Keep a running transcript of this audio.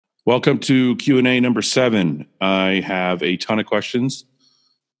Welcome to Q&A number 7. I have a ton of questions.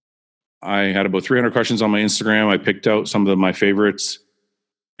 I had about 300 questions on my Instagram. I picked out some of my favorites,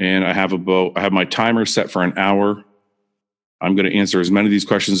 and I have my timer set for an hour. I'm going to answer as many of these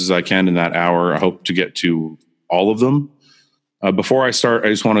questions as I can in that hour. I hope to get to all of them. Before I start, I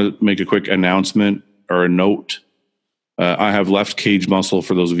just want to make a quick announcement or a note. I have left Cage Muscle,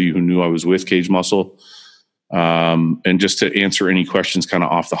 for those of you who knew I was with Cage Muscle. And just to answer any questions kind of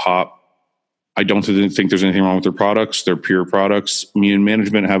off the hop, I don't think there's anything wrong with their products. They're pure products. Me and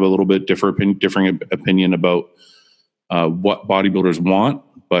management have a little bit different opinion about what bodybuilders want,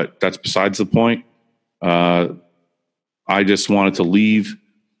 but that's besides the point. I just wanted to leave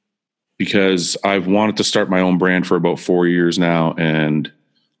because I've wanted to start my own brand for about 4 years now, and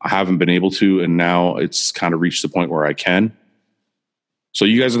I haven't been able to, and now it's kind of reached the point where I can. So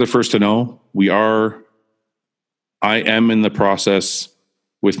you guys are the first to know. I am in the process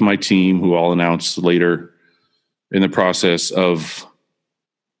with my team, who I'll announce later, in the process of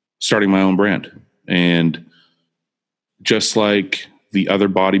starting my own brand. And just like the other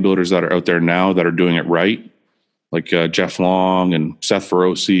bodybuilders that are out there now that are doing it right, like Jeff Long and Seth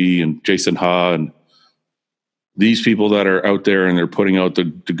Feroce and Jason Ha, and these people that are out there and they're putting out the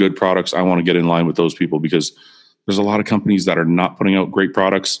good products, I want to get in line with those people, because there's a lot of companies that are not putting out great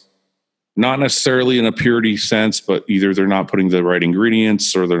products. Not necessarily in a purity sense, but either they're not putting the right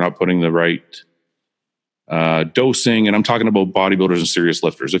ingredients or they're not putting the right dosing. And I'm talking about bodybuilders and serious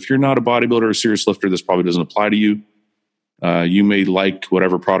lifters. If you're not a bodybuilder or serious lifter, this probably doesn't apply to you. You may like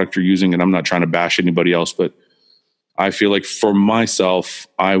whatever product you're using, and I'm not trying to bash anybody else, but I feel like for myself,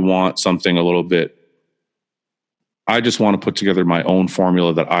 I want something a little bit. I just want to put together my own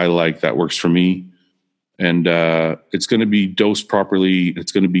formula that I like, that works for me. And it's going to be dosed properly.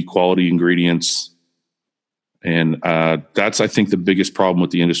 It's going to be quality ingredients. And that's, I think, the biggest problem with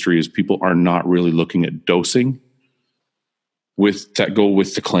the industry is people are not really looking at dosing that go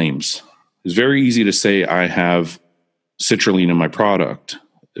with the claims. It's very easy to say I have citrulline in my product.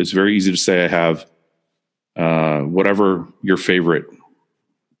 It's very easy to say I have whatever your favorite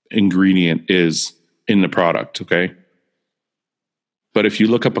ingredient is in the product, okay? But if you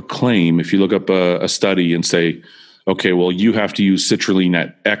look up a claim, if you look up a study and say, okay, well, you have to use citrulline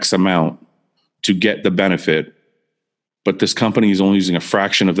at X amount to get the benefit, but this company is only using a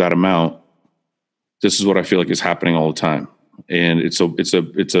fraction of that amount, this is what I feel like is happening all the time. And it's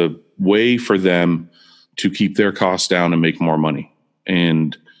a way for them to keep their costs down and make more money.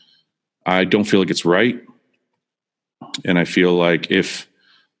 And I don't feel like it's right. And I feel like if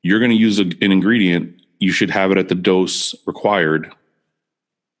you're going to use an ingredient, you should have it at the dose required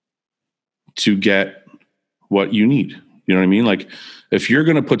to get what you need. You know what I mean? Like, if you're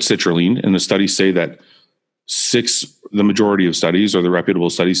going to put citrulline, and the studies say that the majority of studies, or the reputable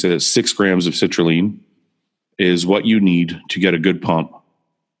studies, say that 6 grams of citrulline is what you need to get a good pump,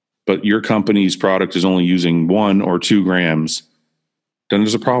 but your company's product is only using 1 or 2 grams, then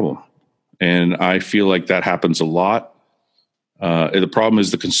there's a problem. And I feel like that happens a lot. The problem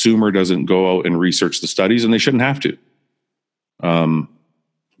is the consumer doesn't go out and research the studies, and they shouldn't have to.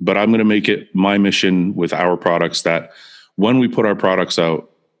 But I'm going to make it my mission with our products that when we put our products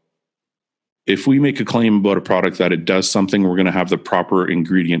out, if we make a claim about a product that it does something, we're going to have the proper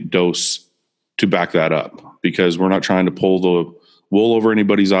ingredient dose to back that up, because we're not trying to pull the wool over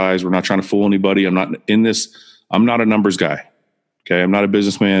anybody's eyes. We're not trying to fool anybody. I'm not in this. I'm not a numbers guy. Okay. I'm not a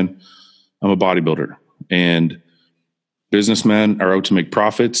businessman. I'm a bodybuilder, and businessmen are out to make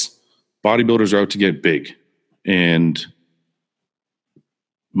profits. Bodybuilders are out to get big. And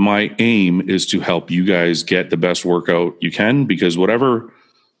my aim is to help you guys get the best workout you can, because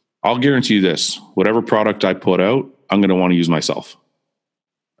I'll guarantee you this, whatever product I put out, I'm going to want to use myself.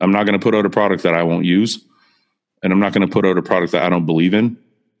 I'm not going to put out a product that I won't use, and I'm not going to put out a product that I don't believe in.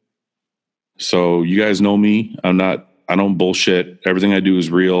 So you guys know me. I don't bullshit. Everything I do is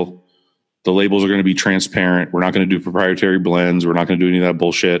real. The labels are going to be transparent. We're not going to do proprietary blends. We're not going to do any of that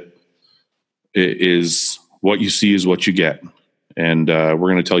bullshit. It is what you see is what you get. And we're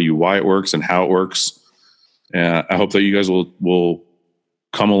going to tell you why it works and how it works. And I hope that you guys will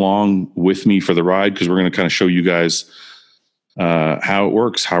come along with me for the ride, because we're going to kind of show you guys how it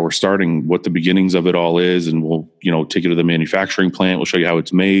works, how we're starting, what the beginnings of it all is. And we'll, take you to the manufacturing plant. We'll show you how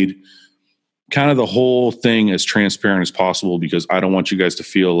it's made. Kind of the whole thing as transparent as possible, because I don't want you guys to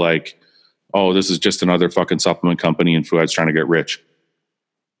feel like, oh, this is just another fucking supplement company and Fouad's trying to get rich.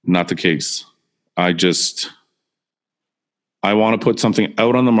 Not the case. I want to put something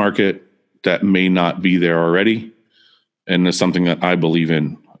out on the market that may not be there already, and it's something that I believe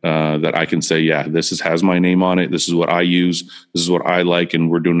in. that I can say, yeah, has my name on it. This is what I use. This is what I like. And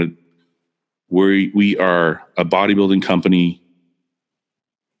we're doing it. We are a bodybuilding company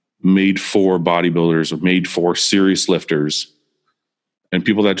made for bodybuilders, made for serious lifters and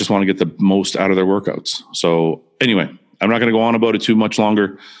people that just want to get the most out of their workouts. So anyway, I'm not going to go on about it too much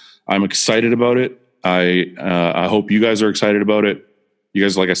longer. I'm excited about it. I hope you guys are excited about it. You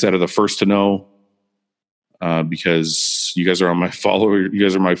guys, like I said, are the first to know because you guys are my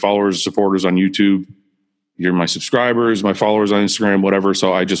followers, supporters on YouTube. You're my subscribers, my followers on Instagram, whatever.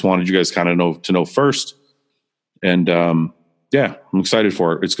 So I just wanted you guys kind of know first. And yeah, I'm excited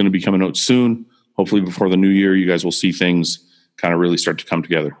for it. It's going to be coming out soon. Hopefully before the new year, you guys will see things kind of really start to come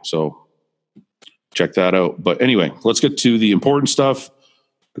together. So check that out. But anyway, let's get to the important stuff,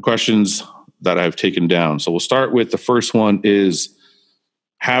 the questions that I've taken down. So we'll start with the first one is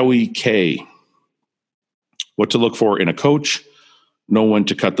Howie K. What to look for in a coach, know when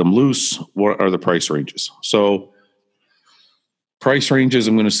to cut them loose. What are the price ranges? So price ranges,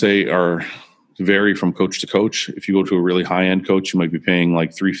 I'm going to say, are vary from coach to coach. If you go to a really high-end coach, you might be paying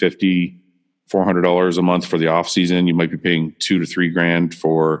like $350, $400 a month for the off season. You might be paying $2,000 to $3,000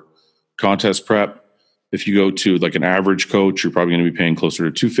 for contest prep. If you go to like an average coach, you're probably going to be paying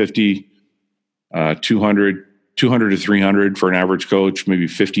closer to $250, $200 to $300 for an average coach, maybe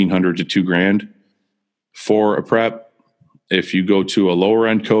 $1,500 to $2,000 for a prep. If you go to a lower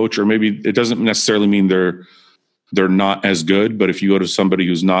end coach, or maybe it doesn't necessarily mean they're not as good, but if you go to somebody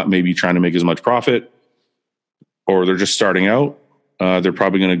who's not maybe trying to make as much profit, or they're just starting out, they're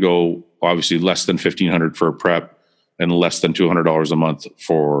probably going to go obviously less than $1,500 for a prep and less than $200 a month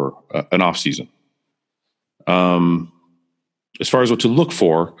for an off season. As far as what to look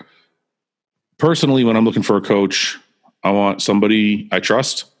for, personally, when I'm looking for a coach, I want somebody I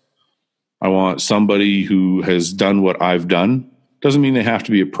trust. I want somebody who has done what I've done. Doesn't mean they have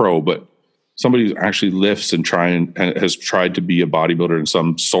to be a pro, but somebody who actually lifts and has tried to be a bodybuilder in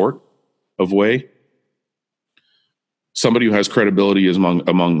some sort of way. Somebody who has credibility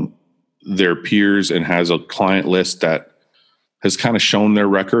among their peers and has a client list that has kind of shown their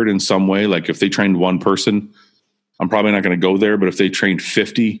record in some way. Like if they trained one person, I'm probably not going to go there, but if they trained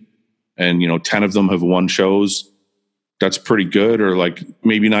 50 and 10 of them have won shows, that's pretty good. Or like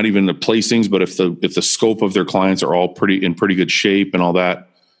maybe not even the placings, but if the scope of their clients are all in pretty good shape and all that,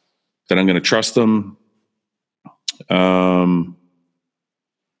 then I'm going to trust them. And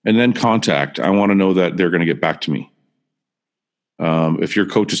then contact. I want to know that they're going to get back to me. If your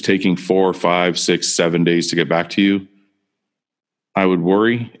coach is taking 4, 5, 6, 7 days to get back to you, I would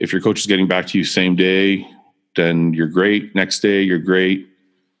worry. If your coach is getting back to you same day, then you're great. Next day, you're great.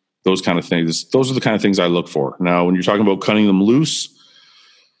 Those kind of things. Those are the kind of things I look for. Now, when you're talking about cutting them loose,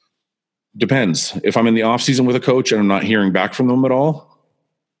 depends. If I'm in the off season with a coach and I'm not hearing back from them at all,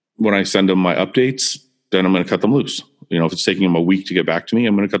 when I send them my updates, then I'm going to cut them loose. If it's taking them a week to get back to me,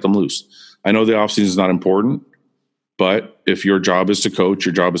 I'm going to cut them loose. I know the off season is not important, but if your job is to coach,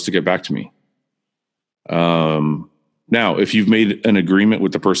 your job is to get back to me. Now, if you've made an agreement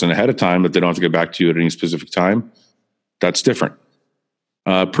with the person ahead of time that they don't have to get back to you at any specific time, that's different.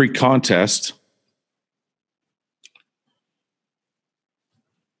 Pre-contest,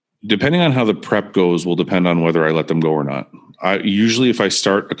 depending on how the prep goes, will depend on whether I let them go or not. Usually if I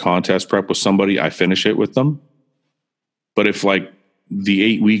start a contest prep with somebody, I finish it with them. But if like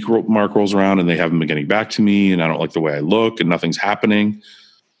the 8-week mark rolls around and they haven't been getting back to me and I don't like the way I look and nothing's happening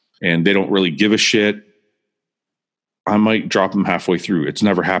and they don't really give a shit, I might drop them halfway through. It's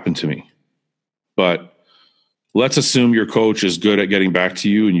never happened to me. But let's assume your coach is good at getting back to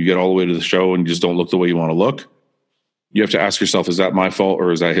you and you get all the way to the show and you just don't look the way you want to look. You have to ask yourself, is that my fault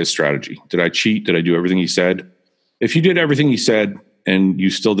or is that his strategy? Did I cheat? Did I do everything he said? If you did everything he said and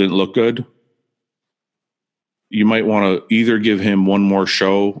you still didn't look good, you might want to either give him one more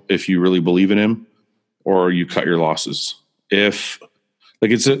show if you really believe in him, or you cut your losses. It's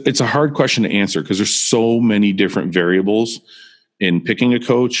a hard question to answer because there's so many different variables in picking a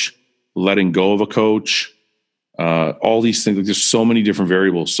coach, letting go of a coach, all these things. There's so many different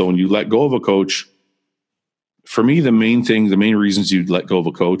variables. So when you let go of a coach, for me, the main reasons you'd let go of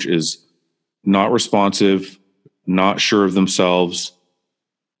a coach is not responsive, not sure of themselves,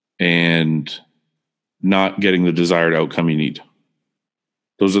 and not getting the desired outcome you need.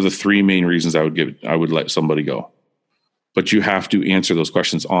 Those are the 3 main reasons I would let somebody go. But you have to answer those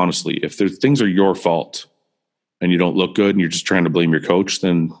questions honestly. If things are your fault and you don't look good and you're just trying to blame your coach,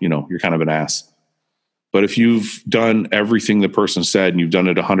 then you're kind of an ass. But if you've done everything the person said and you've done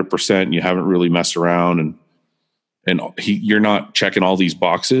it 100% and you haven't really messed around and you're not checking all these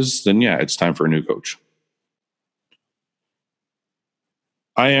boxes, then yeah, it's time for a new coach.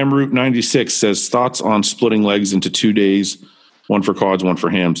 I am Route 96 says thoughts on splitting legs into 2 days, one for quads, one for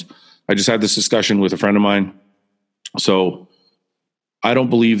hams. I just had this discussion with a friend of mine. So I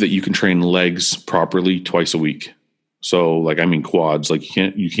don't believe that you can train legs properly twice a week. So like, I mean, quads, like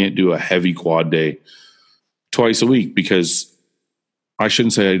you can't do a heavy quad day twice a week, because I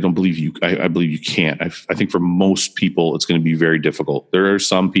shouldn't say I don't believe you. I believe you can't. I think for most people, it's going to be very difficult. There are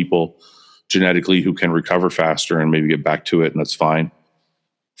some people genetically who can recover faster and maybe get back to it, and that's fine.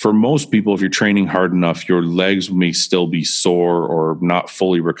 For most people, if you're training hard enough, your legs may still be sore or not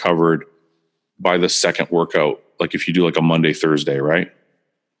fully recovered by the second workout. Like if you do like a Monday, Thursday, right?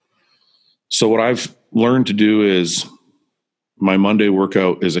 So what I've learned to do is my Monday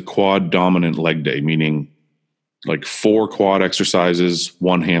workout is a quad dominant leg day, meaning like 4 quad exercises,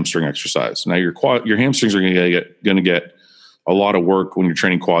 1 hamstring exercise. Now your hamstrings are going to get a lot of work when you're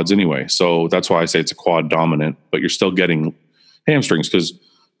training quads anyway. So that's why I say it's a quad dominant, but you're still getting hamstrings. Because,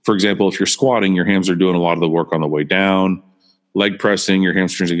 for example, if you're squatting, your hams are doing a lot of the work on the way down. Leg pressing, your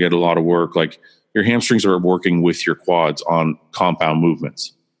hamstrings are getting a lot of work. Like your hamstrings are working with your quads on compound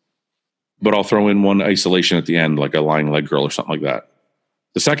movements. But I'll throw in one isolation at the end, like a lying leg curl or something like that.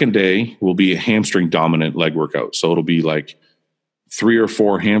 The second day will be a hamstring dominant leg workout. So it'll be like 3 or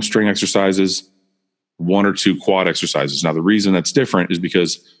 4 hamstring exercises, 1 or 2 quad exercises. Now, the reason that's different is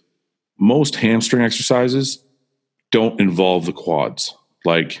because most hamstring exercises don't involve the quads.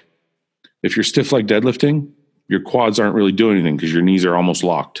 Like if you're stiff leg deadlifting, your quads aren't really doing anything because your knees are almost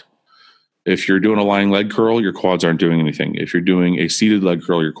locked. If you're doing a lying leg curl, your quads aren't doing anything. If you're doing a seated leg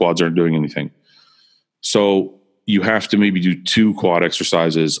curl, your quads aren't doing anything. So you have to maybe do 2 quad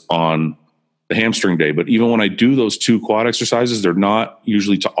exercises on the hamstring day. But even when I do those 2 quad exercises, they're not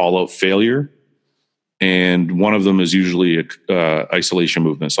usually to all out failure. And one of them is usually a isolation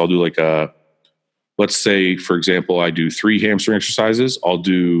movement. So I'll do like let's say, for example, I do 3 hamstring exercises. I'll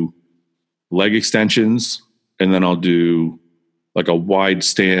do leg extensions, and then I'll do like a wide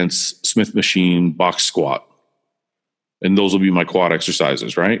stance Smith machine box squat. And those will be my quad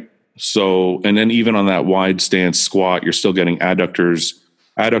exercises, right? So, and then even on that wide stance squat, you're still getting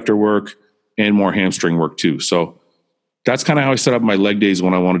adductor work and more hamstring work too. So that's kind of how I set up my leg days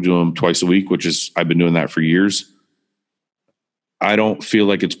when I want to do them twice a week, which is, I've been doing that for years. I don't feel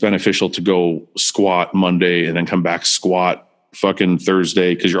like it's beneficial to go squat Monday and then come back squat fucking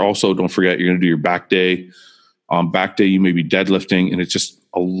Thursday. Cause you're also, don't forget, you're going to do your back day. On back day, you may be deadlifting, and it's just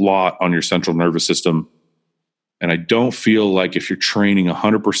a lot on your central nervous system. And I don't feel like if you're training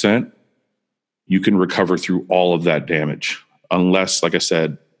 100%, you can recover through all of that damage. Unless, like I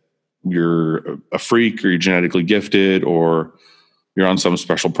said, you're a freak or you're genetically gifted or you're on some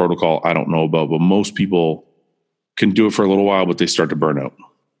special protocol I don't know about. But most people can do it for a little while, but they start to burn out.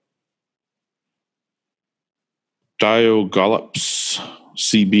 Dio Gallops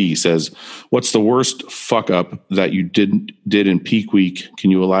CB says, what's the worst fuck up that you did in peak week?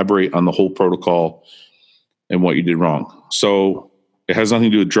 Can you elaborate on the whole protocol and what you did wrong? So it has nothing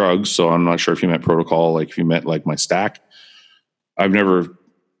to do with drugs. So I'm not sure if you meant protocol, like if you meant like my stack. I've never,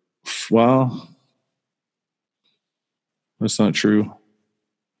 well, that's not true.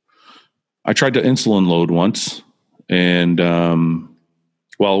 I tried to insulin load once, and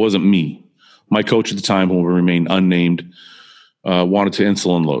well, it wasn't me. My coach at the time, who will remain unnamed, wanted to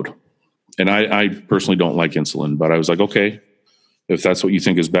insulin load. And I personally don't like insulin, but I was like, okay, if that's what you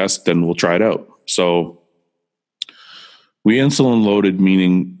think is best, then we'll try it out. So we insulin loaded,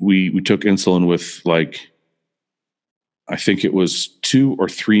 meaning we took insulin with like, I think it was 2 or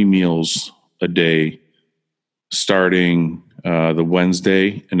 3 meals a day, starting the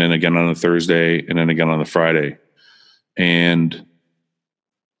Wednesday, and then again on a Thursday, and then again on the Friday. And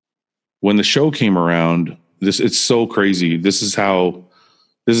when the show came around, it's so crazy. This is how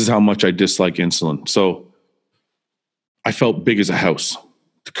much I dislike insulin. So I felt big as a house.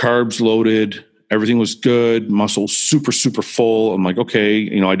 The carbs loaded, everything was good, muscle super, super full. I'm like, okay,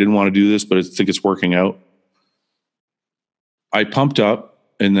 I didn't want to do this, but I think it's working out. I pumped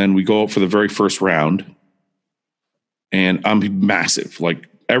up, and then we go out for the very first round, and I'm massive. Like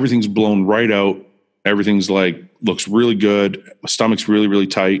everything's blown right out. Everything's like, looks really good. My stomach's really, really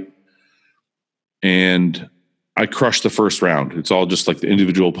tight. And I crushed the first round. It's all just like the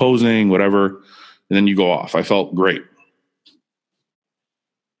individual posing, whatever. And then you go off. I felt great.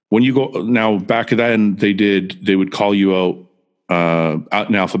 When you go now, back then, they would call you out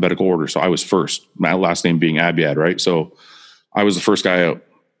in alphabetical order. So I was first, my last name being Abiad, right? So I was the first guy out.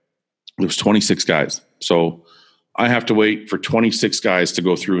 There was 26 guys. So I have to wait for 26 guys to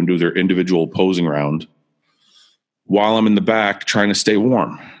go through and do their individual posing round while I'm in the back trying to stay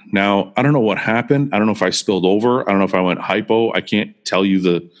warm. Now, I don't know what happened. I don't know if I spilled over. I don't know if I went hypo. I can't tell you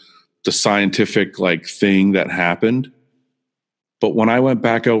the scientific like thing that happened. But when I went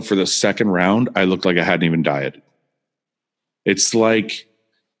back out for the second round, I looked like I hadn't even dieted. It's like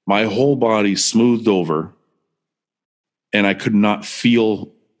my whole body smoothed over and I could not feel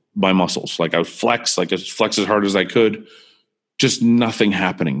my muscles. Like I would flex as hard as I could. Just nothing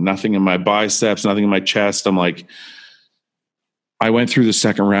happening, nothing in my biceps, nothing in my chest. I'm like, I went through the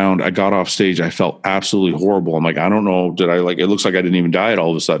second round. I got off stage. I felt absolutely horrible. I'm like, I don't know. It looks like I didn't even diet all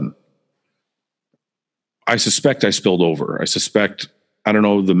of a sudden. I suspect I spilled over. I don't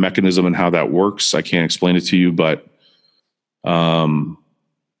know the mechanism and how that works. I can't explain it to you, but I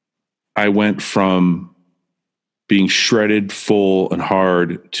went from being shredded, full, and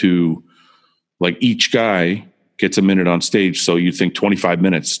hard to like each guy gets a minute on stage. So you think 25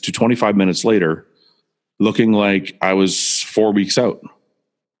 minutes to 25 minutes later, looking like I was 4 weeks out.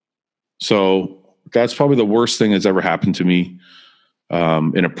 So that's probably the worst thing that's ever happened to me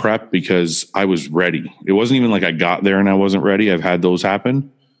in a prep because I was ready. It wasn't even like I got there and I wasn't ready. I've had those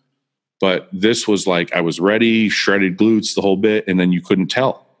happen. But this was like I was ready, shredded glutes, the whole bit, and then you couldn't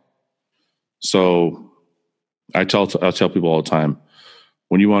tell. So I'll tell people all the time,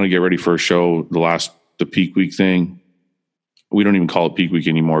 when you want to get ready for a show, the peak week thing, we don't even call it peak week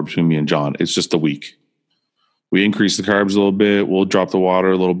anymore between me and John. It's just a week. We increase the carbs a little bit. We'll drop the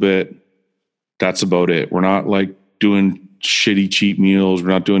water a little bit. That's about it. We're not like doing shitty cheat meals. We're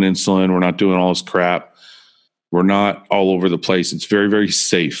not doing insulin. We're not doing all this crap. We're not all over the place. It's very, very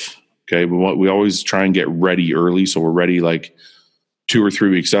safe. Okay. We always try and get ready early. So we're ready like 2 or 3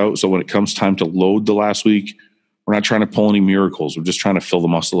 weeks out. So when it comes time to load the last week, we're not trying to pull any miracles. We're just trying to fill the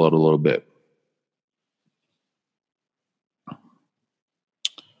muscle out a little bit.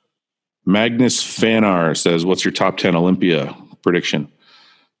 Magnus Fanar says, what's your top 10 Olympia prediction?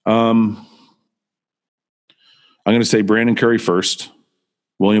 I'm going to say Brandon Curry first,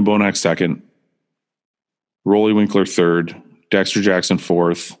 William Bonac second, Rolly Winkler third, Dexter Jackson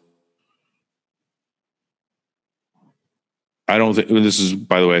fourth. I don't think this is,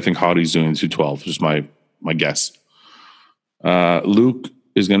 by the way, I think Hottie's doing 212, just my guess. Luke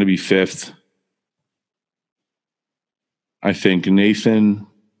is going to be fifth. I think Nathan,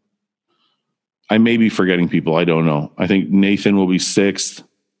 I may be forgetting people. I don't know. I think Nathan will be sixth.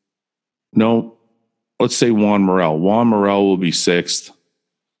 No, let's say Juan Morel. Juan Morel will be sixth.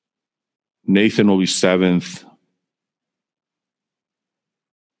 Nathan will be seventh.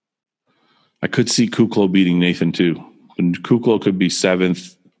 I could see Kuklo beating Nathan too. And Kuklo could be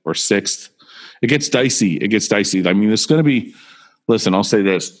seventh or sixth. It gets dicey. I mean, it's going to be, listen, I'll say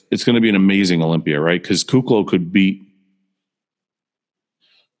this. It's going to be an amazing Olympia, right? Because Kuklo could beat,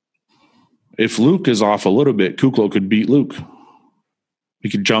 if Luke is off a little bit, Kuklo could beat Luke. He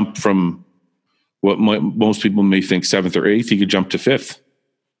could jump from what most people may think seventh or eighth. He could jump to fifth,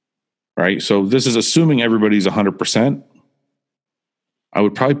 right? So this is assuming everybody's 100%. I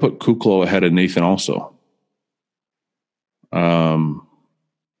would probably put Kuklo ahead of Nathan also.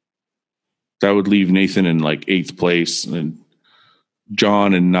 That would leave Nathan in like 8th place and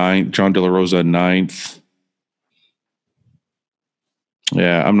John in 9th, John De La Rosa in 9th.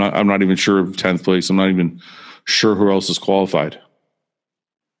 Yeah, I'm not even sure of 10th place. I'm not even sure who else is qualified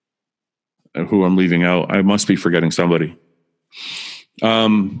and who I'm leaving out. I must be forgetting somebody.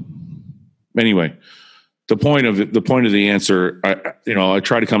 Anyway, the point of the answer, I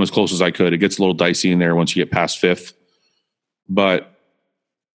try to come as close as I could. It gets a little dicey in there once you get past 5th, but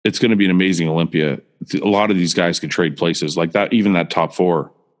it's going to be an amazing Olympia. A lot of these guys could trade places like that, even that top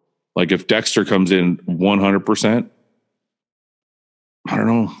 4. Like if Dexter comes in 100%, I don't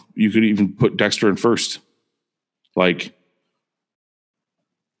know, you could even put Dexter in first. Like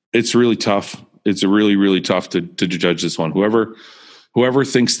it's really tough. It's really, really tough to judge this one. Whoever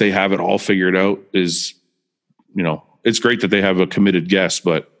thinks they have it all figured out is, it's great that they have a committed guess,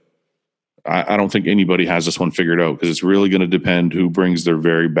 but I don't think anybody has this one figured out because it's really going to depend who brings their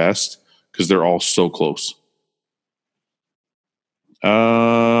very best because they're all so close.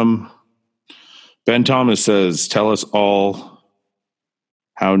 Ben Thomas says, tell us all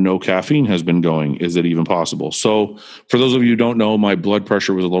how no caffeine has been going. Is it even possible? So for those of you who don't know, my blood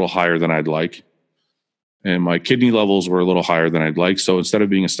pressure was a little higher than I'd like. And my kidney levels were a little higher than I'd like. So instead of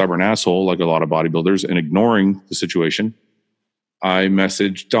being a stubborn asshole like a lot of bodybuilders and ignoring the situation, I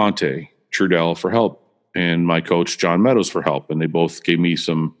messaged Dante Trudell for help and my coach John Meadows for help. And they both gave me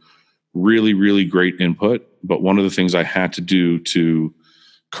some really, really great input. But one of the things I had to do to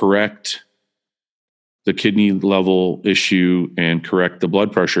correct the kidney level issue and correct the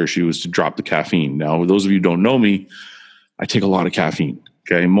blood pressure issue is to drop the caffeine. Now, those of you who don't know me, I take a lot of caffeine.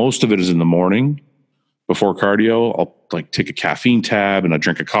 Okay. Most of it is in the morning before cardio. I'll like take a caffeine tab and I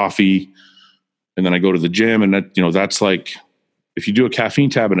drink a coffee, and then I go to the gym, and that, that's like, if you do a caffeine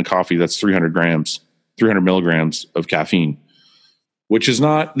tab and a coffee, that's 300 milligrams of caffeine, which is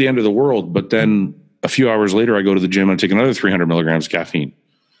not the end of the world. But then a few hours later, I go to the gym and I take another 300 milligrams of caffeine.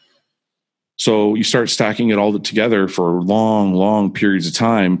 So you start stacking it all together for long, long periods of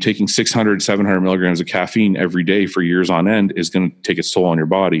time. Taking 600, 700 milligrams of caffeine every day for years on end is going to take its toll on your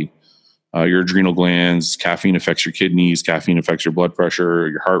body. Your adrenal glands, caffeine affects your kidneys, caffeine affects your blood pressure,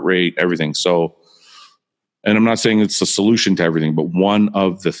 your heart rate, everything. So, and I'm not saying it's a solution to everything, but one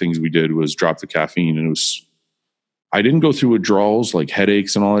of the things we did was drop the caffeine. And I didn't go through withdrawals like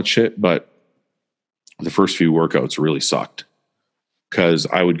headaches and all that shit, but the first few workouts really sucked. Because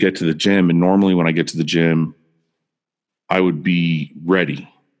I would get to the gym, and normally when I get to the gym, I would be ready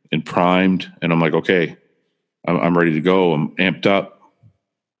and primed, and I'm like, okay, I'm ready to go. I'm amped up.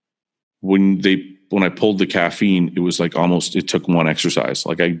 When I pulled the caffeine, it was like it took one exercise.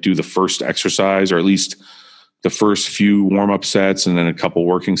 Like I do the first exercise, or at least the first few warm-up sets, and then a couple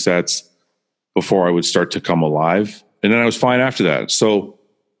working sets before I would start to come alive. And then I was fine after that. So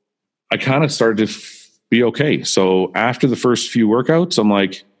I kind of started to be okay. So after the first few workouts, I'm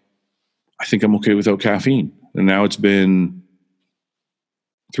like, I think I'm okay without caffeine. And now it's been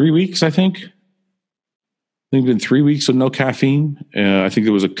 3 weeks, I think. It's been 3 weeks with no caffeine. I think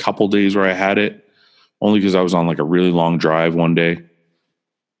there was a couple days where I had it, only because I was on like a really long drive one day.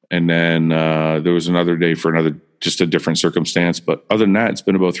 And then there was another day for just a different circumstance. But other than that, it's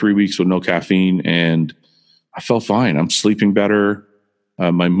been about 3 weeks with no caffeine, and I felt fine. I'm sleeping better.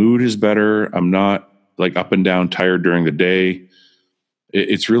 My mood is better. I'm not like up and down tired during the day.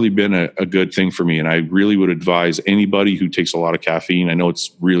 It's really been a good thing for me. And I really would advise anybody who takes a lot of caffeine. I know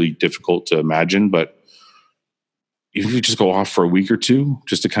it's really difficult to imagine, but if you just go off for a week or two,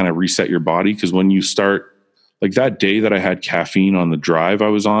 just to kind of reset your body. Because when you start, like that day that I had caffeine on the drive I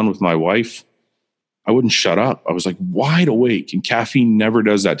was on with my wife, I wouldn't shut up. I was like wide awake, and caffeine never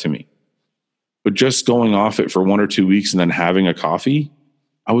does that to me. But just going off it for 1 or 2 weeks and then having a coffee,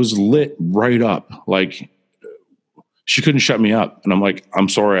 I was lit right up. Like she couldn't shut me up. And I'm like, I'm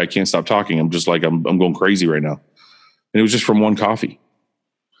sorry, I can't stop talking. I'm just like, I'm going crazy right now. And it was just from one coffee.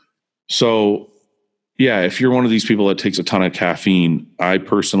 So yeah, if you're one of these people that takes a ton of caffeine, I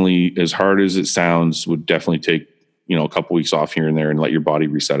personally, as hard as it sounds, would definitely take, a couple weeks off here and there and let your body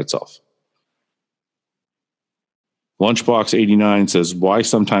reset itself. Lunchbox 89 says, why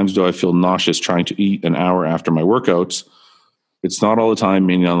sometimes do I feel nauseous trying to eat an hour after my workouts? It's not all the time,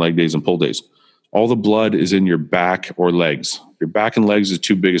 mainly on leg days and pull days. All the blood is in your back or legs. Your back and legs are the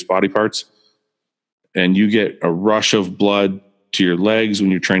two biggest body parts. And you get a rush of blood to your legs when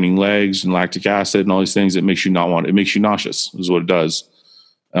you're training legs and lactic acid and all these things. It makes you nauseous is what it does.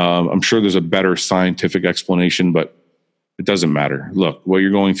 I'm sure there's a better scientific explanation, but it doesn't matter. Look, what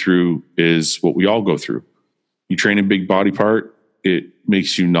you're going through is what we all go through. You train a big body part, it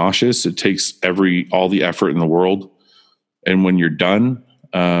makes you nauseous. It takes all the effort in the world. And when you're done,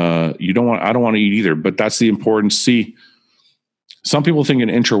 I don't want to eat either, but that's the importance. See, some people think an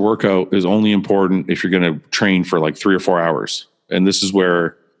intra workout is only important if you're going to train for like 3 or 4 hours. And this is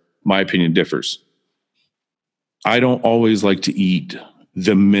where my opinion differs. I don't always like to eat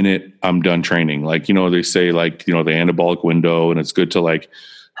the minute I'm done training. Like, they say like, the anabolic window, and it's good to like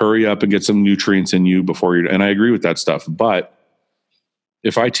hurry up and get some nutrients in you before and I agree with that stuff. But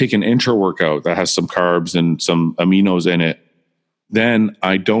if I take an intra workout that has some carbs and some aminos in it, then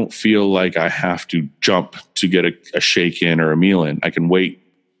I don't feel like I have to jump to get a shake in or a meal in. I can wait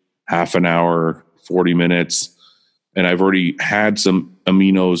half an hour, 40 minutes, and I've already had some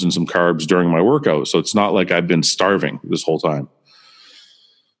aminos and some carbs during my workout. So it's not like I've been starving this whole time.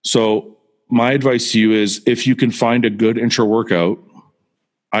 So my advice to you is, if you can find a good intra workout,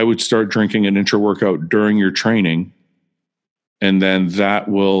 I would start drinking an intra workout during your training. And then that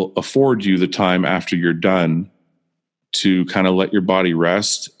will afford you the time after you're done to kind of let your body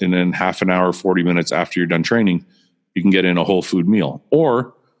rest. And then half an hour, 40 minutes after you're done training, you can get in a whole food meal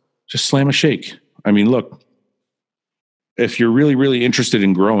or just slam a shake. I mean, look, if you're really, really interested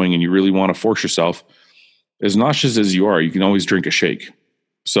in growing and you really want to force yourself, as nauseous as you are, you can always drink a shake.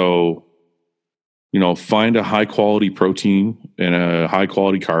 So, find a high quality protein and a high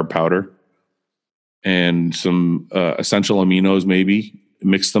quality carb powder and some essential aminos, maybe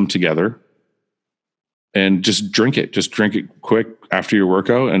mix them together and just drink it. Just drink it quick after your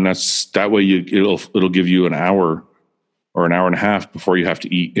workout. And that way it'll give you an hour or an hour and a half before you have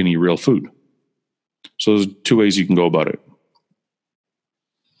to eat any real food. So there's two ways you can go about it.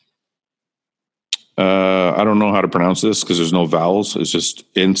 I don't know how to pronounce this because there's no vowels. It's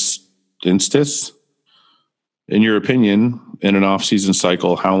just instis. In your opinion, in an off-season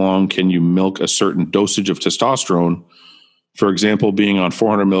cycle, how long can you milk a certain dosage of testosterone? For example, being on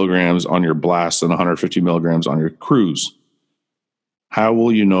 400 milligrams on your blast and 150 milligrams on your cruise. How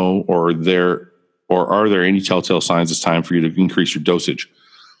will you know, or are there any telltale signs it's time for you to increase your dosage?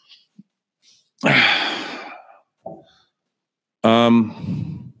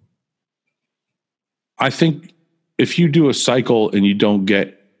 I think if you do a cycle and you don't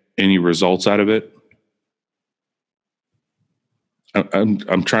get any results out of it,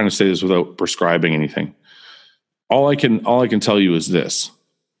 I'm trying to say this without prescribing anything. All I can tell you is this.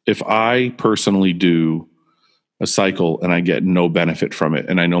 If I personally do a cycle and I get no benefit from it,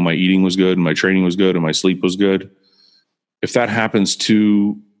 and I know my eating was good and my training was good and my sleep was good, if that happens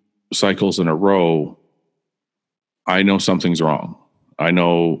 2 cycles in a row, I know something's wrong. I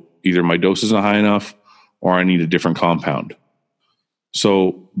know either my dose isn't high enough or I need a different compound.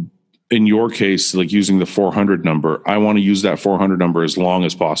 So in your case, like using the 400 number, I want to use that 400 number as long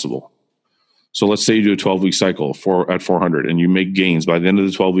as possible. So let's say you do a 12-week cycle at 400 and you make gains. By the end of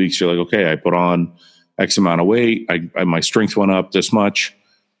the 12 weeks, you're like, okay, I put on X amount of weight. My strength went up this much.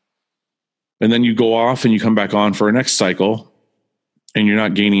 And then you go off and you come back on for a next cycle and you're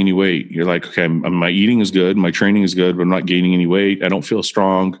not gaining any weight. You're like, okay, my eating is good. My training is good, but I'm not gaining any weight. I don't feel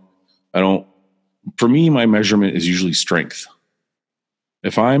strong. For me, my measurement is usually strength.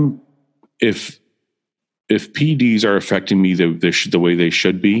 If PDs are affecting me the way they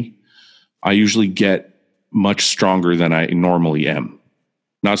should be, I usually get much stronger than I normally am.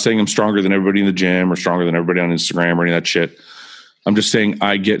 Not saying I'm stronger than everybody in the gym or stronger than everybody on Instagram or any of that shit. I'm just saying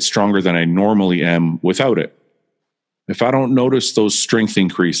I get stronger than I normally am without it. If I don't notice those strength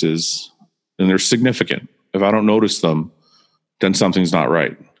increases, then they're significant. If I don't notice them, then something's not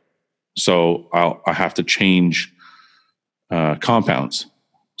right. So I have to change compounds.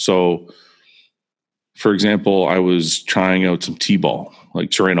 So, for example, I was trying out some T-ball, like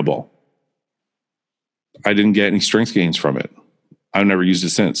Turinabol. I didn't get any strength gains from it. I've never used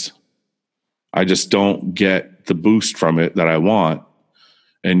it since. I just don't get the boost from it that I want.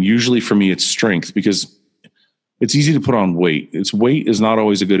 And usually for me, it's strength because it's easy to put on weight. Weight is not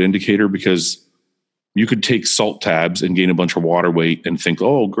always a good indicator because you could take salt tabs and gain a bunch of water weight and think,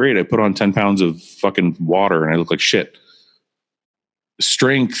 oh, great, I put on 10 pounds of fucking water and I look like shit.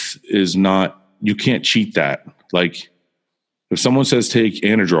 Strength is not, you can't cheat that. Like if someone says take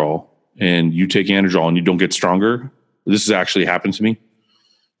Anadrol and you take Anadrol and you don't get stronger, this has actually happened to me,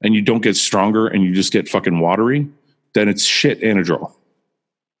 and you don't get stronger and you just get fucking watery, then it's shit Anadrol.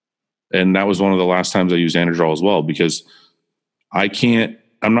 And that was one of the last times I used Anadrol as well, because I'm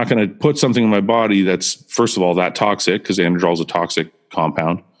not going to put something in my body that's, first of all, that toxic, because Anadrol is a toxic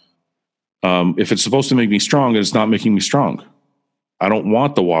compound. If it's supposed to make me strong and it's not making me strong, I don't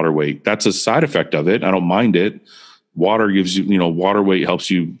want the water weight. That's a side effect of it. I don't mind it. Water gives you, water weight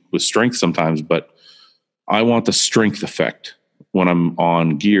helps you with strength sometimes, but I want the strength effect when I'm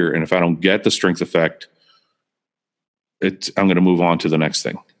on gear. And if I don't get the strength effect, I'm going to move on to the next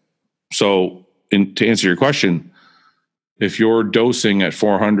thing. So to answer your question, if you're dosing at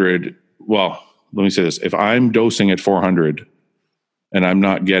 400, well, let me say this. If I'm dosing at 400 and I'm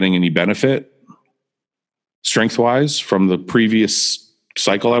not getting any benefit strength-wise from the previous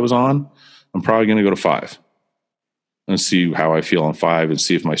cycle I was on, I'm probably going to go to 5 and see how I feel on 5 and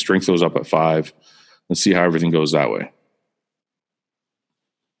see if my strength goes up at 5 and see how everything goes that way.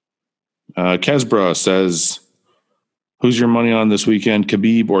 Kesbra says, who's your money on this weekend,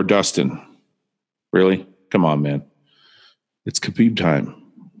 Khabib or Dustin? Really? Come on, man. It's Khabib time.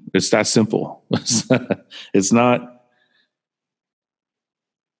 It's that simple. It's not.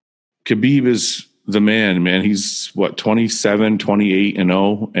 Khabib is the man. He's 27,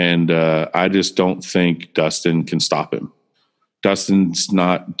 28-0. And I just don't think Dustin can stop him. Dustin's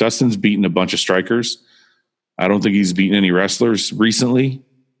beaten a bunch of strikers. I don't think he's beaten any wrestlers recently.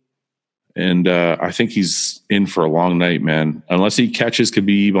 And I think he's in for a long night, man. Unless he catches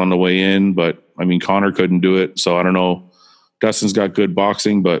Khabib on the way in. But, Conor couldn't do it. So I don't know. Dustin's got good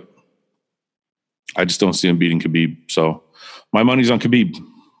boxing, but I just don't see him beating Khabib. So my money's on Khabib.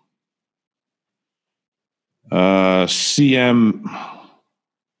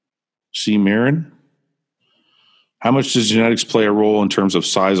 C. Marin. How much does genetics play a role in terms of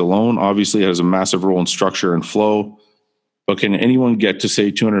size alone? Obviously, it has a massive role in structure and flow. But can anyone get to,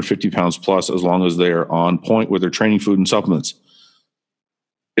 say, 250 pounds plus as long as they are on point with their training food and supplements?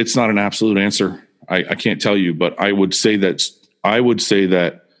 It's not an absolute answer. I can't tell you, but I would say that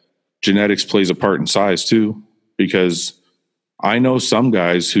genetics plays a part in size too, because I know some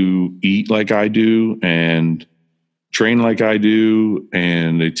guys who eat like I do and train like I do,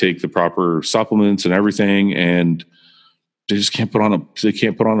 and they take the proper supplements and everything, and they just can't put on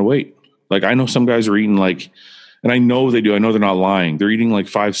a weight. Like I know some guys are eating like, and I know they do. I know they're not lying. They're eating like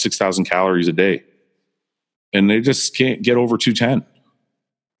 5,000-6,000 calories a day, and they just can't get over 210.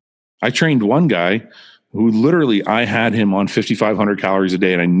 I trained one guy who literally I had him on 5,500 calories a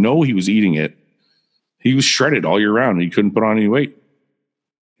day, and I know he was eating it. He was shredded all year round, and he couldn't put on any weight.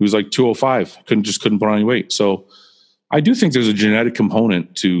 He was like 205, couldn't put on any weight. So I do think there's a genetic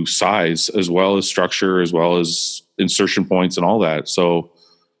component to size as well as structure, as well as insertion points and all that. So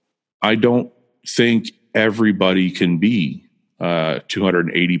I don't think everybody can be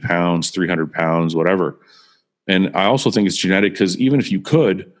 280 pounds, 300 pounds, whatever. And I also think it's genetic, because even if you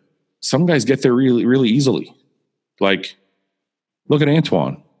could, some guys get there really, really easily. Like, look at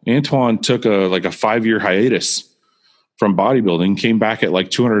Antoine. Antoine took a 5-year hiatus from bodybuilding, came back at like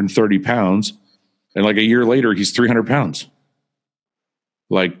 230 pounds, and like a year later, he's 300 pounds.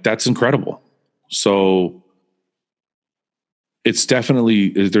 Like, that's incredible. So there's definitely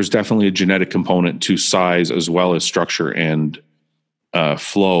a genetic component to size as well as structure and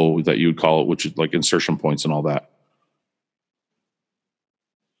flow that you would call it, which is like insertion points and all that.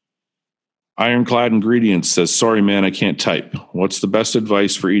 Ironclad Ingredients says, sorry, man, I can't type. What's the best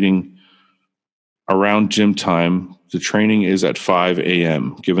advice for eating around gym time? The training is at 5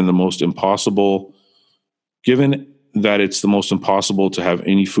 a.m. Given that it's the most impossible to have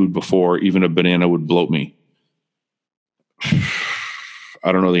any food before, even a banana would bloat me.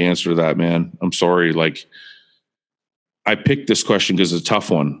 I don't know the answer to that, man. I'm sorry. Like, I picked this question because it's a tough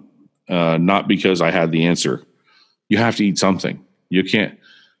one, not because I had the answer. You have to eat something. You can't.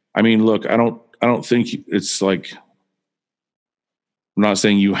 I mean, look, I don't think it's like, I'm not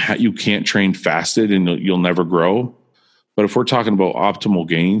saying you can't train fasted and you'll never grow, but if we're talking about optimal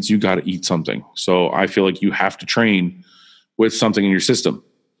gains, you got to eat something. So I feel like you have to train with something in your system.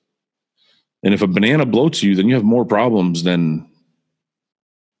 And if a banana bloats you, then you have more problems than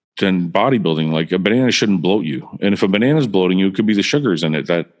bodybuilding. Like, a banana shouldn't bloat you. And if a banana is bloating you, it could be the sugars in it.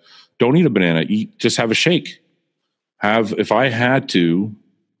 That don't eat a banana. Just have a shake. If I had to,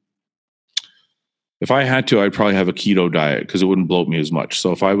 I'd probably have a keto diet because it wouldn't bloat me as much.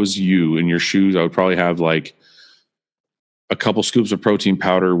 So if I was you in your shoes, I would probably have like a couple scoops of protein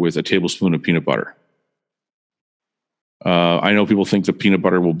powder with a tablespoon of peanut butter. I know people think the peanut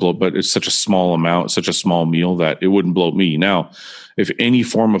butter will bloat, but it's such a small amount, such a small meal that it wouldn't bloat me. Now, if any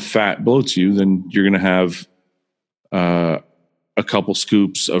form of fat bloats you, then you're going to have a couple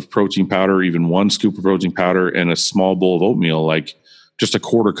scoops of protein powder, or even one scoop of protein powder, and a small bowl of oatmeal, like just a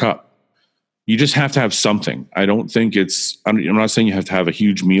quarter cup. You just have to have something. I don't think I'm not saying you have to have a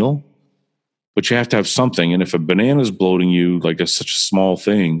huge meal, but you have to have something. And if a banana is bloating you, like such a small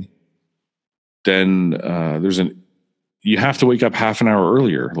thing, then you have to wake up half an hour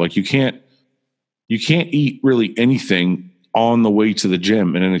earlier. Like, you can't eat really anything on the way to the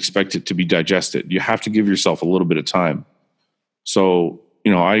gym and then expect it to be digested. You have to give yourself a little bit of time. So,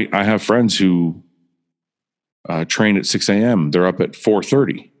 I have friends who train at 6 a.m. They're up at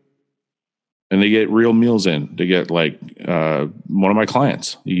 4:30. And they get real meals in. They get like one of my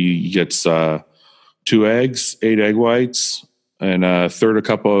clients. He gets 2 eggs, 8 egg whites, and a third a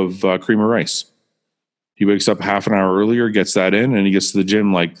cup of cream of rice. He wakes up half an hour earlier, gets that in, and he gets to the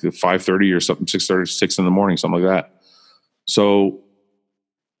gym like 5:30 or something, 6:30, 6 in the morning, something like that. So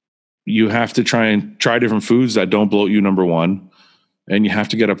you have to try different foods that don't bloat you, number one, and you have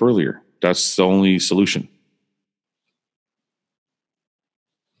to get up earlier. That's the only solution.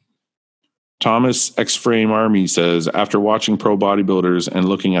 Thomas X-Frame Army says, after watching pro bodybuilders and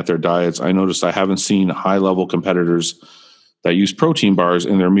looking at their diets, I noticed I haven't seen high-level competitors that use protein bars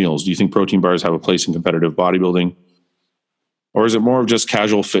in their meals. Do you think protein bars have a place in competitive bodybuilding? Or is it more of just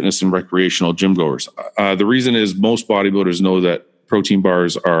casual fitness and recreational gym goers? The reason is most bodybuilders know that protein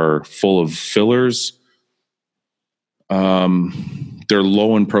bars are full of fillers. They're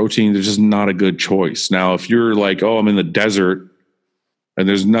low in protein. They're just not a good choice. Now, if you're like, oh, I'm in the desert and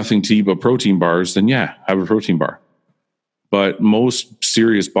there's nothing to eat but protein bars, then yeah, have a protein bar. But most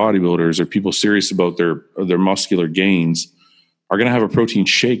serious bodybuilders or people serious about their muscular gains are going to have a protein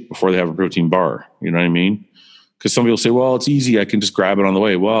shake before they have a protein bar. You know what I mean? Because some people say, well, it's easy. I can just grab it on the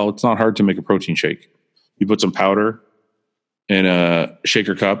way. Well, it's not hard to make a protein shake. You put some powder in a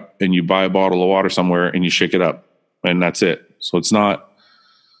shaker cup and you buy a bottle of water somewhere and you shake it up, and that's it. So it's not,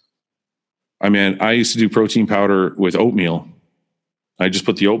 I mean, I used to do protein powder with oatmeal. I just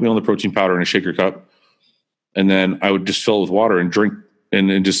put the oatmeal and the protein powder in a shaker cup, and then I would just fill it with water and drink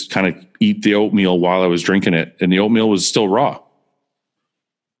and just kind of eat the oatmeal while I was drinking it. And the oatmeal was still raw.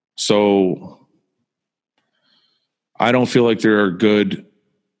 So I don't feel like there are good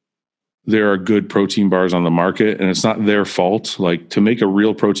protein bars on the market, and it's not their fault. Like, to make a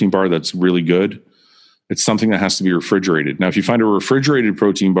real protein bar that's really good, it's something that has to be refrigerated. Now, if you find a refrigerated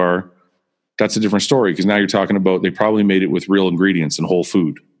protein bar, that's a different story, because now you're talking about they probably made it with real ingredients and whole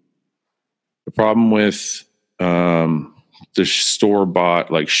food. The problem with the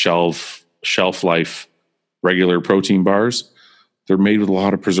store-bought, like shelf life regular protein bars, they're made with a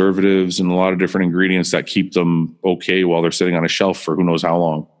lot of preservatives and a lot of different ingredients that keep them okay while they're sitting on a shelf for who knows how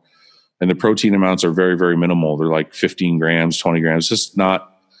long. And the protein amounts are very, very minimal. They're like 15 grams, 20 grams. It's just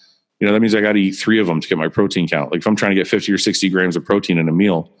not, that means I got to eat 3 of them to get my protein count. Like, if I'm trying to get 50 or 60 grams of protein in a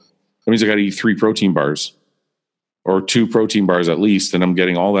meal, that means I got to eat 3 protein bars or 2 protein bars at least. And I'm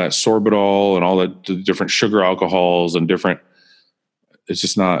getting all that sorbitol and all that different sugar alcohols and different, it's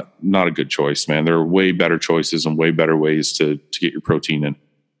just not a good choice, man. There are way better choices and way better ways to get your protein in.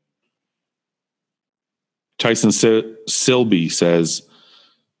 Tyson Silby says,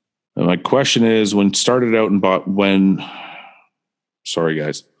 my question is, when starting out in bodybuilding,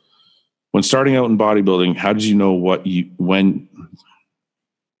 how did you know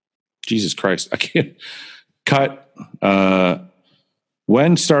Jesus Christ, I can't cut.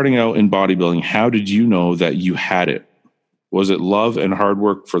 When starting out in bodybuilding, how did you know that you had it? Was it love and hard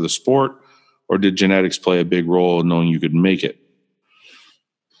work for the sport, or did genetics play a big role in knowing you could make it?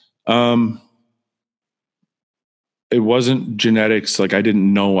 It wasn't genetics. Like, I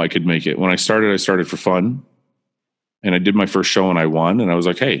didn't know I could make it. When I started for fun, and I did my first show and I won, and I was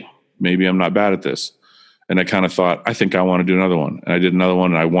like, hey, maybe I'm not bad at this. And I kind of thought, I think I want to do another one. And I did another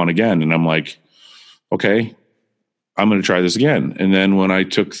one and I won again. And I'm like, okay, I'm going to try this again. And then when I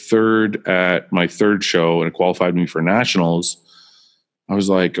took third at my third show and it qualified me for nationals, I was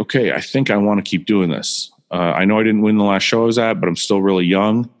like, okay, I think I want to keep doing this. I know I didn't win the last show I was at, but I'm still really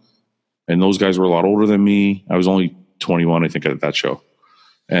young. And those guys were a lot older than me. I was only 21, I think, at that show.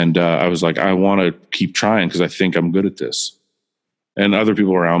 And I was like, I want to keep trying because I think I'm good at this. And other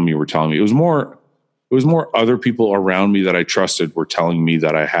people around me were telling me, it was more other people around me that I trusted were telling me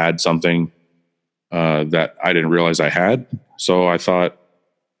that I had something that I didn't realize I had. So I thought,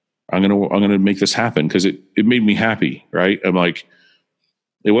 I'm gonna make this happen because it made me happy, right? I'm like,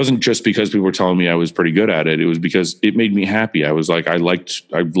 it wasn't just because people were telling me I was pretty good at it. It was because it made me happy. I was like, I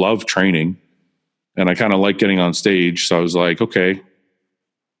love training, and I kind of like getting on stage. So I was like, okay,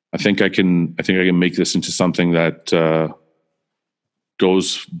 I think I can make this into something that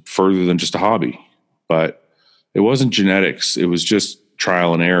goes further than just a hobby. But it wasn't genetics. It was just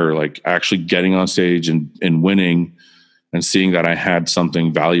trial and error, like actually getting on stage and winning and seeing that I had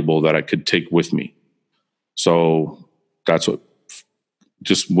something valuable that I could take with me. So that's what,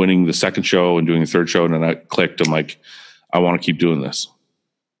 just winning the second show and doing the third show, and then I clicked. I'm like, I want to keep doing this.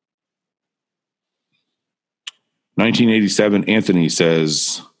 1987, Anthony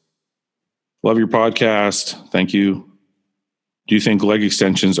says, love your podcast. Thank you. Do you think leg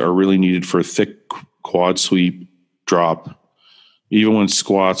extensions are really needed for a thick quad sweep drop, even when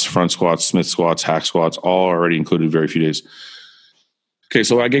squats, front squats, Smith squats, hack squats, all already included very few days? Okay,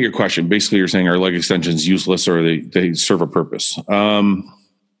 so I get your question. Basically, you're saying, are leg extensions useless, or they serve a purpose? I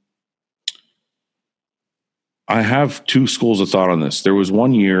have 2 schools of thought on this. There was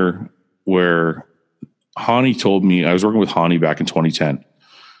one year where Hani told me, I was working with Hani back in 2010,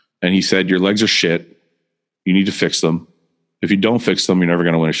 and he said, your legs are shit. You need to fix them. If you don't fix them, you're never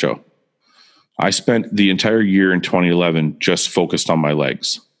going to win a show. I spent the entire year in 2011 just focused on my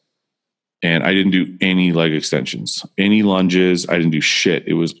legs. And I didn't do any leg extensions, any lunges. I didn't do shit.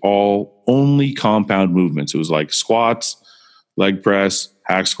 It was all only compound movements. It was like squats, leg press,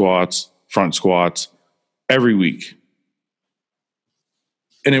 hack squats, front squats every week.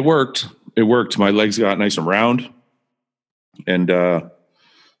 And it worked. It worked. My legs got nice and round. And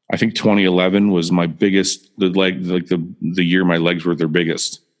I think 2011 was my biggest, the year my legs were their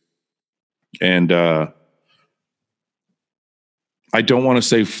biggest. And I don't want to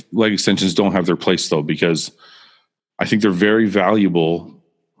say leg extensions don't have their place, though, because I think they're very valuable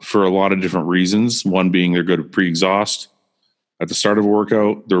for a lot of different reasons. One being they're good at pre-exhaust at the start of a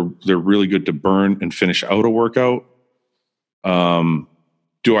workout. They're really good to burn and finish out a workout.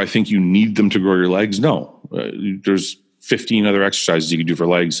 Do I think you need them to grow your legs? No. There's 15 other exercises you can do for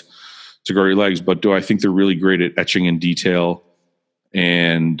legs to grow your legs, but do I think they're really great at etching in detail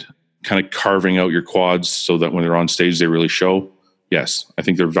and kind of carving out your quads so that when they're on stage, they really show? Yes, I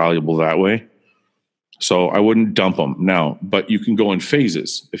think they're valuable that way. So I wouldn't dump them now, but you can go in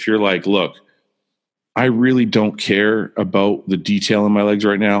phases. If you're like, look, I really don't care about the detail in my legs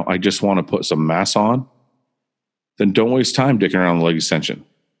right now. I just want to put some mass on. Then don't waste time dicking around the leg extension.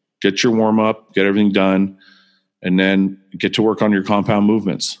 Get your warm up, get everything done, and then get to work on your compound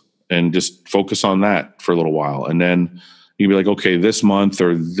movements and just focus on that for a little while. And then you'll be like, okay, this month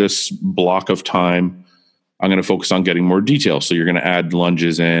or this block of time, I'm going to focus on getting more detail. So you're going to add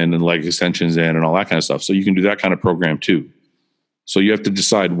lunges in and leg extensions in and all that kind of stuff. So you can do that kind of program too. So you have to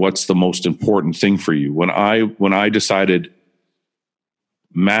decide what's the most important thing for you. When I decided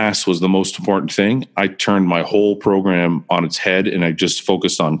mass was the most important thing, I turned my whole program on its head and I just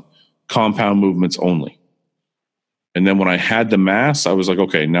focused on compound movements only. And then when I had the mass, I was like,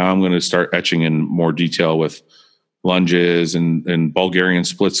 okay, now I'm going to start etching in more detail with lunges and Bulgarian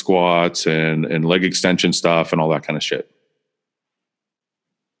split squats and leg extension stuff and all that kind of shit.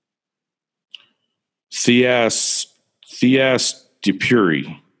 Theas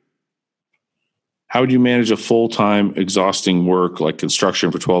DePuri. How would you manage a full-time exhausting work like construction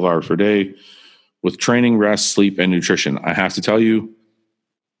for 12 hours per day with training, rest, sleep, and nutrition? I have to tell you,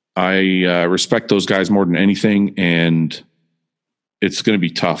 I respect those guys more than anything, and it's going to be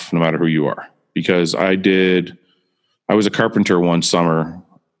tough no matter who you are, because I was a carpenter one summer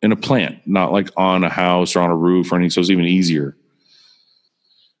in a plant, not like on a house or on a roof or anything, so it was even easier.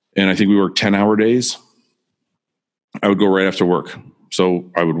 And I think we worked 10-hour days. I would go right after work. So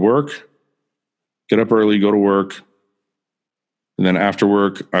I would work, get up early, go to work. And then after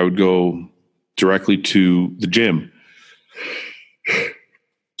work, I would go directly to the gym.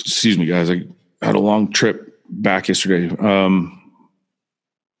 Excuse me, guys. I had a long trip back yesterday.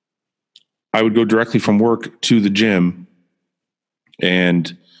 I would go directly from work to the gym,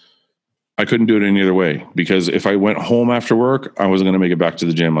 and I couldn't do it any other way, because if I went home after work, I wasn't going to make it back to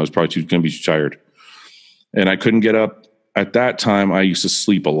the gym. I was probably going to be too tired. And I couldn't get up. At that time, I used to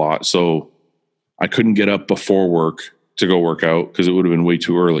sleep a lot. So I couldn't get up before work to go work out because it would have been way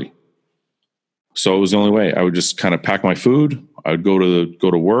too early. So it was the only way. I would just kind of pack my food. I would go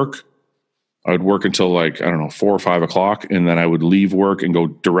to work. I would work until 4 or 5 o'clock. And then I would leave work and go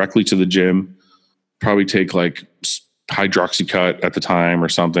directly to the gym, probably take like Hydroxycut at the time or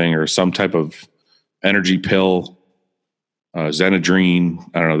something, or some type of energy pill, Xenadrine.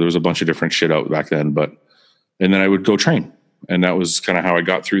 I don't know. There was a bunch of different shit out back then, and then I would go train. And that was kind of how I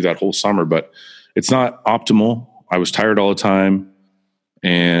got through that whole summer, but it's not optimal. I was tired all the time.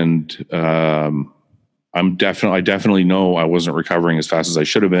 And, I definitely know I wasn't recovering as fast as I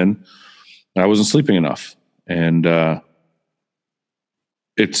should have been. I wasn't sleeping enough. And,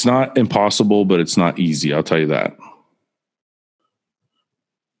 it's not impossible, but it's not easy. I'll tell you that.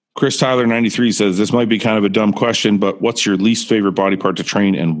 Chris Tyler 93 says, this might be kind of a dumb question, but what's your least favorite body part to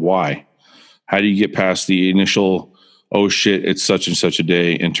train and why? How do you get past the initial, oh shit, it's such and such a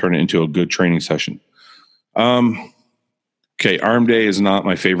day, and turn it into a good training session? Okay, arm day is not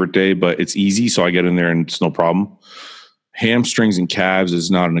my favorite day, but it's easy, so I get in there and it's no problem. Hamstrings and calves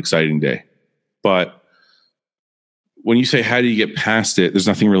is not an exciting day. But when you say, how do you get past it? There's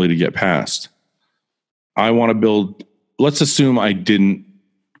nothing really to get past. I want to build, let's assume I didn't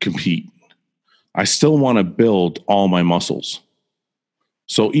compete. I still want to build all my muscles.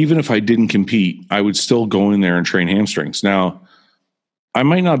 So even if I didn't compete, I would still go in there and train hamstrings. Now, I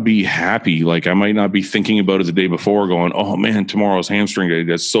might not be happy. Like, I might not be thinking about it the day before going, oh man, tomorrow's hamstring day.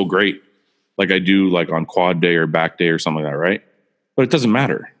 That's so great. Like I do like on quad day or back day or something like that, right? But it doesn't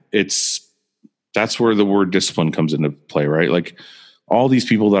matter. That's where the word discipline comes into play, right? Like all these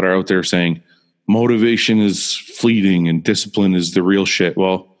people that are out there saying motivation is fleeting and discipline is the real shit.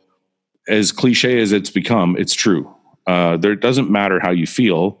 Well, as cliche as it's become, it's true. There doesn't matter how you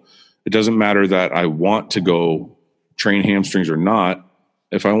feel. It doesn't matter that I want to go train hamstrings or not.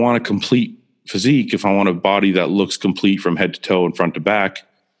 If I want a complete physique, if I want a body that looks complete from head to toe and front to back,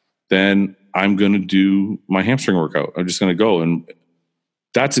 then I'm going to do my hamstring workout. I'm just going to go. And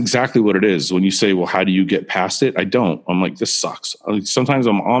that's exactly what it is. When you say, well, how do you get past it? I don't. I'm like, this sucks. Sometimes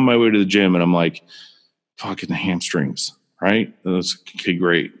I'm on my way to the gym and I'm like, fucking the hamstrings, right? That's okay,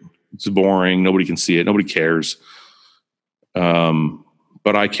 great. It's boring. Nobody can see it. Nobody cares.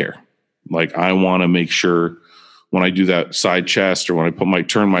 But I care. Like, I want to make sure when I do that side chest or when I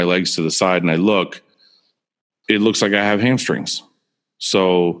turn my legs to the side and I look, it looks like I have hamstrings.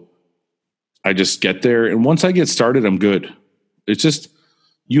 So I just get there. And once I get started, I'm good. It's just,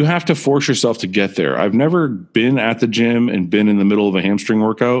 you have to force yourself to get there. I've never been at the gym and been in the middle of a hamstring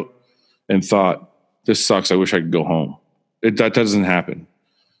workout and thought, this sucks. I wish I could go home. That doesn't happen.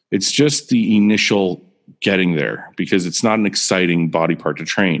 It's just the initial getting there, because it's not an exciting body part to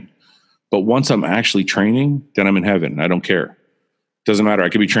train. But once I'm actually training, then I'm in heaven. I don't care. Doesn't matter. I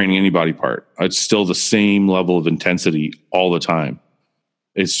could be training any body part. It's still the same level of intensity all the time.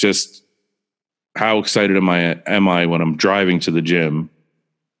 It's just how excited am I when I'm driving to the gym?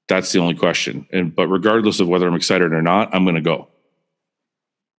 That's the only question. But regardless of whether I'm excited or not, I'm going to go.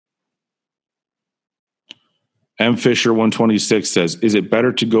 M Fisher 126 says, is it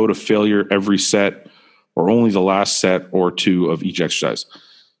better to go to failure every set or only the last set or two of each exercise?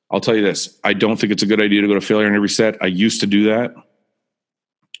 I'll tell you this. I don't think it's a good idea to go to failure in every set. I used to do that.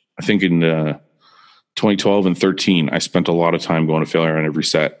 I think in 2012 and 13, I spent a lot of time going to failure on every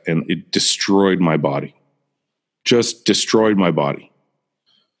set, and it destroyed my body. Just destroyed my body.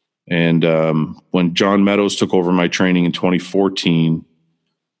 And when John Meadows took over my training in 2014,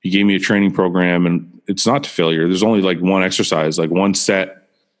 he gave me a training program, and it's not to failure. There's only like one exercise, like one set,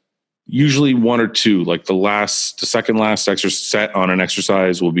 usually one or two. Like the second last set on an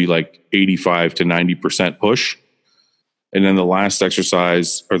exercise will be like 85 to 90% push. And then the last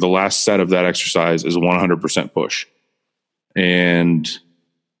exercise or the last set of that exercise is 100% push. And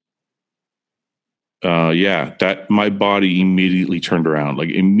that my body immediately turned around.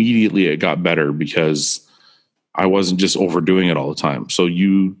 Like immediately it got better because I wasn't just overdoing it all the time. So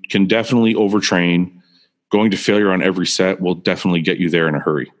you can definitely overtrain. Going to failure on every set will definitely get you there in a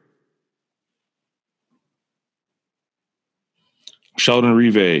hurry. Sheldon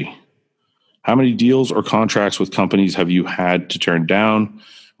Rive, how many deals or contracts with companies have you had to turn down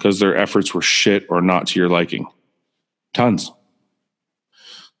because their efforts were shit or not to your liking? Tons.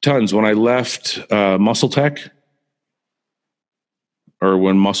 When I left Muscle Tech, or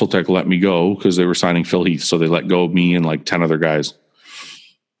when Muscle Tech let me go because they were signing Phil Heath, so they let go of me and like 10 other guys.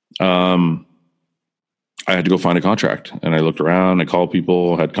 I had to go find a contract, and I looked around, I called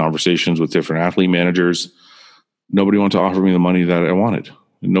people, had conversations with different athlete managers. Nobody wanted to offer me the money that I wanted.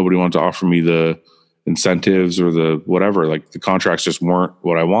 Nobody wanted to offer me the incentives or the whatever. Like the contracts just weren't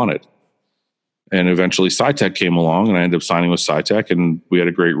what I wanted. And eventually SciTech came along, and I ended up signing with SciTech, and we had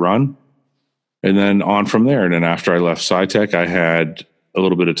a great run. And then on from there. And then after I left SciTech, I had a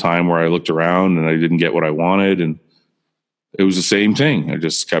little bit of time where I looked around and I didn't get what I wanted. And it was the same thing. I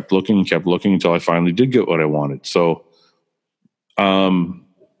just kept looking until I finally did get what I wanted. So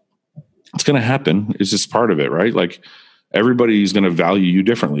it's going to happen. It's just part of it, right? Like everybody's going to value you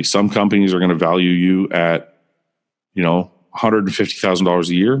differently. Some companies are going to value you at, $150,000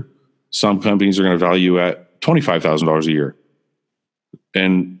 a year. Some companies are going to value you at $25,000 a year.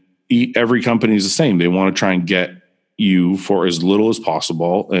 And every company is the same. They want to try and get you for as little as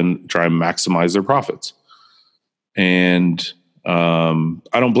possible and try and maximize their profits. And I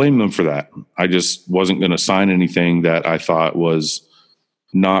don't blame them for that. I just wasn't going to sign anything that I thought was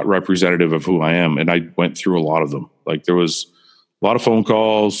not representative of who I am. And I went through a lot of them. Like there was a lot of phone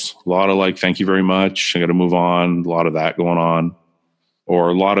calls, a lot of like, thank you very much, I got to move on, a lot of that going on. Or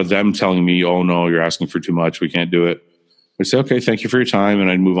a lot of them telling me, oh no, you're asking for too much, we can't do it. I'd say, okay, thank you for your time.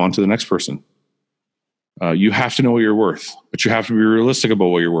 And I'd move on to the next person. You have to know what you're worth, but you have to be realistic about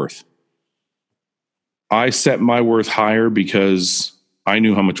what you're worth. I set my worth higher because I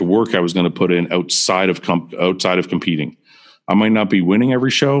knew how much work I was going to put in outside of competing. I might not be winning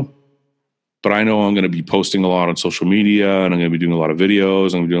every show, but I know I'm going to be posting a lot on social media, and I'm going to be doing a lot of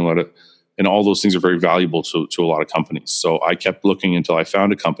videos, and I'm doing a lot of, and all those things are very valuable to a lot of companies. So I kept looking until I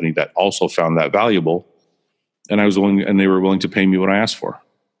found a company that also found that valuable, and they were willing to pay me what I asked for.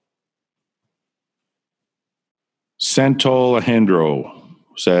 Santo Alejandro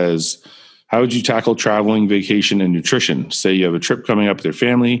says, how would you tackle traveling, vacation, and nutrition? Say you have a trip coming up with your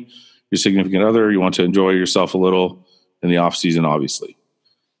family, your significant other, you want to enjoy yourself a little in the off season, obviously.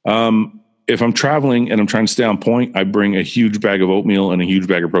 If I'm traveling and I'm trying to stay on point, I bring a huge bag of oatmeal and a huge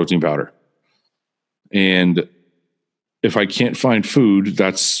bag of protein powder. And if I can't find food,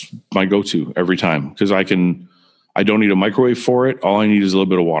 that's my go-to every time, because I don't need a microwave for it. All I need is a little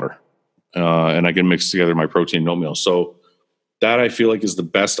bit of water. And I can mix together my protein and oatmeal. So that I feel like is the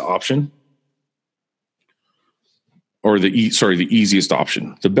best option, or the easiest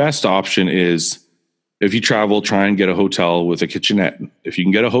option. The best option is, if you travel, try and get a hotel with a kitchenette. If you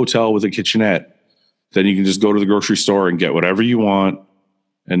can get a hotel with a kitchenette, then you can just go to the grocery store and get whatever you want,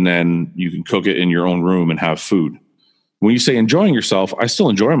 and then you can cook it in your own room and have food. When you say enjoying yourself, I still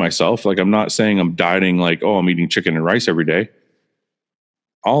enjoy myself. Like, I'm not saying I'm dieting, like, oh, I'm eating chicken and rice every day.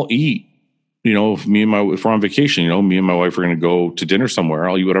 I'll eat. If we're on vacation, me and my wife are going to go to dinner somewhere,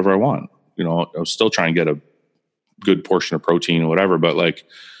 I'll eat whatever I want. I'll still try and get a good portion of protein or whatever, but like,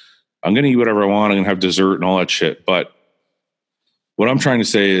 I'm going to eat whatever I want. I'm going to have dessert and all that shit. But what I'm trying to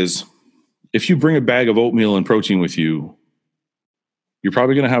say is, if you bring a bag of oatmeal and protein with you, You're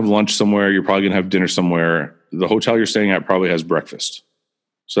probably going to have lunch somewhere. You're probably going to have dinner somewhere. The hotel you're staying at probably has breakfast.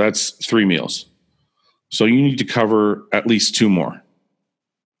 So that's 3 meals. So you need to cover at least 2 more.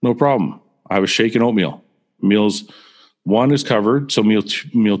 No problem. I have a shake and oatmeal. Meals 1 is covered. So meal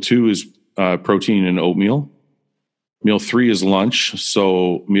 2 is protein and oatmeal. Meal 3 is lunch.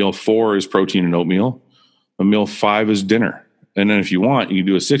 So meal 4 is protein and oatmeal. And meal 5 is dinner. And then if you want, you can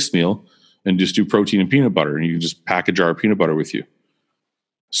do a 6th meal and just do protein and peanut butter. And you can just pack a jar of peanut butter with you.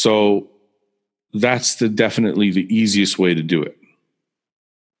 So that's definitely the easiest way to do it.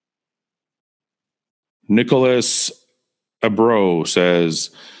 Nicholas Abro says,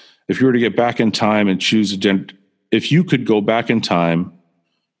 if you were to get back in time and choose if you could go back in time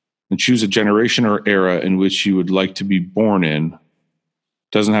and choose a generation or era in which you would like to be born in,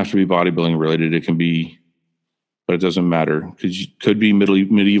 doesn't have to be bodybuilding related. It can be, but it doesn't matter, because it could be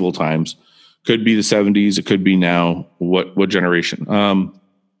medieval times, could be the 70s, it could be now. What generation?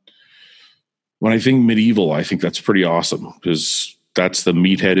 When I think medieval, I think that's pretty awesome, because that's the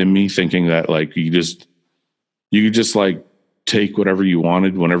meathead in me thinking that like you could just like take whatever you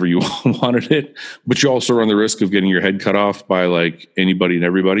wanted whenever you wanted it, but you also run the risk of getting your head cut off by like anybody and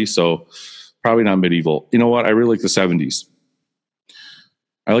everybody. So probably not medieval. You know what? I really like the 70s.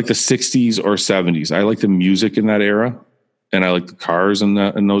 I like the 60s or 70s. I like the music in that era, and I like the cars in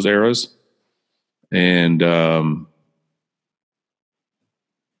those eras. And I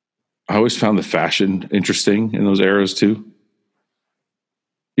always found the fashion interesting in those eras too.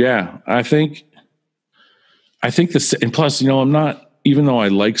 Yeah, I think this, and plus, I'm not, even though I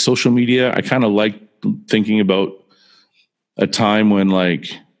like social media, I kind of like thinking about a time when like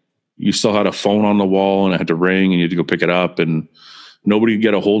you still had a phone on the wall and it had to ring and you had to go pick it up and nobody could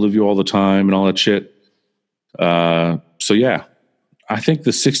get a hold of you all the time and all that shit. So yeah, I think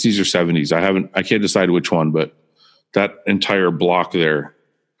the 60s or 70s. I can't decide which one, but that entire block there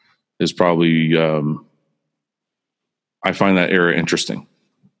is probably, I find that era interesting.